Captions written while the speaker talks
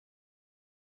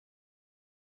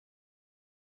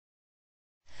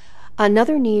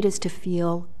Another need is to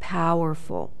feel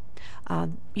powerful.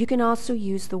 You can also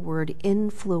use the word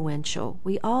influential.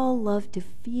 We all love to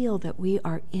feel that we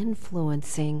are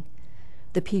influencing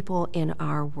the people in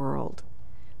our world.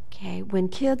 Okay, when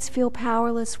kids feel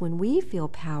powerless, when we feel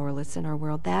powerless in our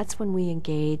world, that's when we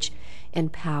engage in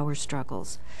power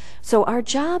struggles. So our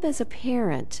job as a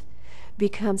parent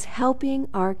becomes helping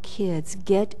our kids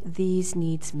get these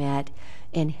needs met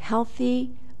in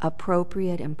healthy,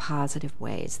 appropriate, and positive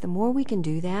ways. The more we can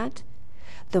do that,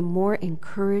 the more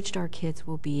encouraged our kids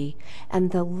will be,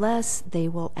 and the less they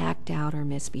will act out or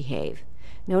misbehave.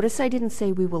 Notice I didn't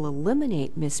say we will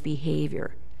eliminate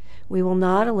misbehavior. We will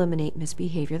not eliminate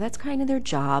misbehavior. That's kind of their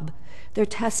job, their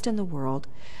test in the world.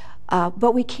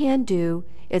 What we can do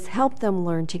is help them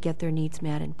learn to get their needs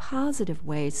met in positive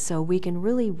ways so we can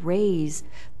really raise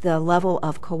the level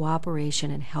of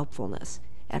cooperation and helpfulness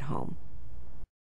at home.